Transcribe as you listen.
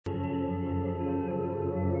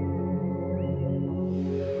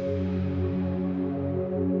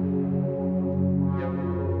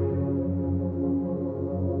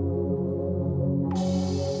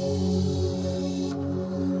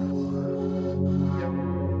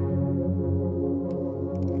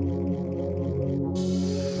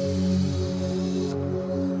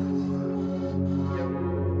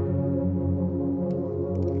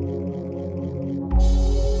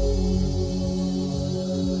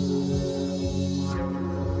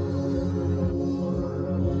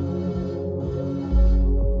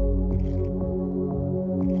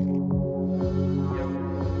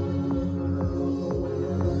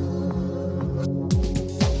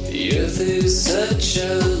such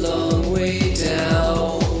a long way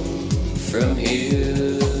down from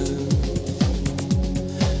here.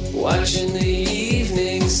 Watching the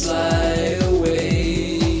evening slide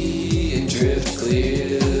away and drift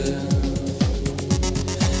clear.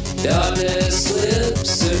 Darkness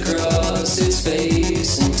slips across its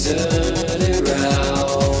face and turn it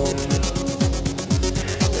round.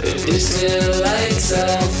 The distant lights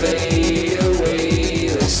all fade away,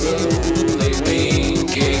 like slowly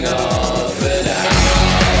winking off and out.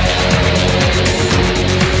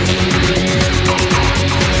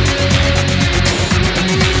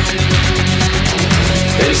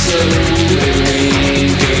 They're slowly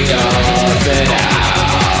winking off and out.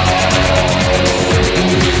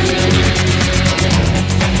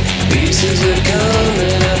 Pieces are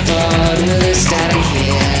coming apart with a static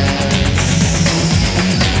hits.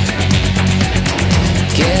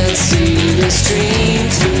 Can't see the stream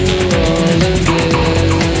through all of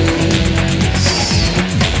this.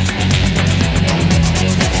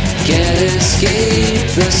 Can't escape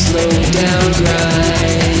the slow down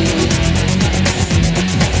grind.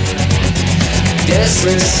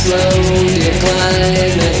 Desperate slow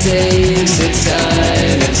decline that takes its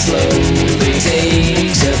time and slowly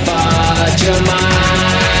takes apart your mind.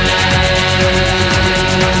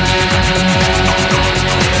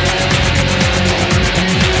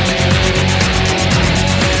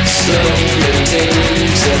 Slowly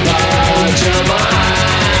takes apart your mind.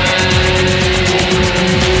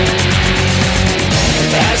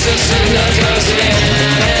 As the signal goes in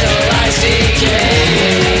and the lights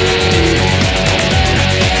decay,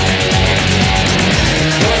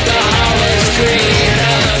 put the hollow screen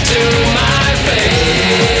up to my face.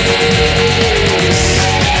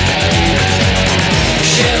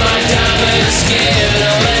 Shed my diamond skin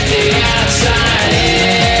and let the outside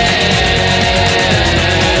in.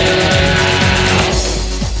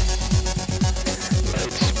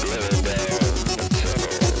 Lights blaring down the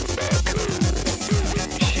tunnel, darker the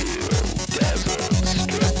windshield, dazzled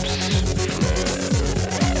strips floor after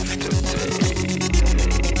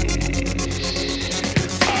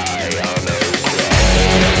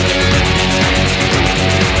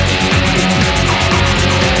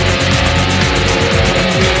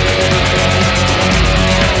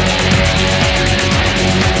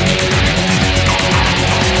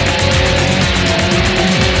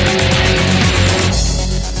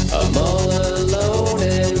I'm all alone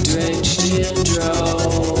and drenched in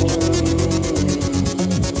drone.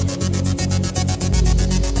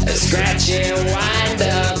 A scratching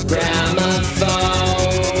wind-up gramophone.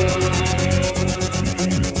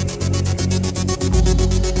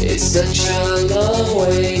 It's such a long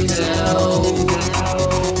way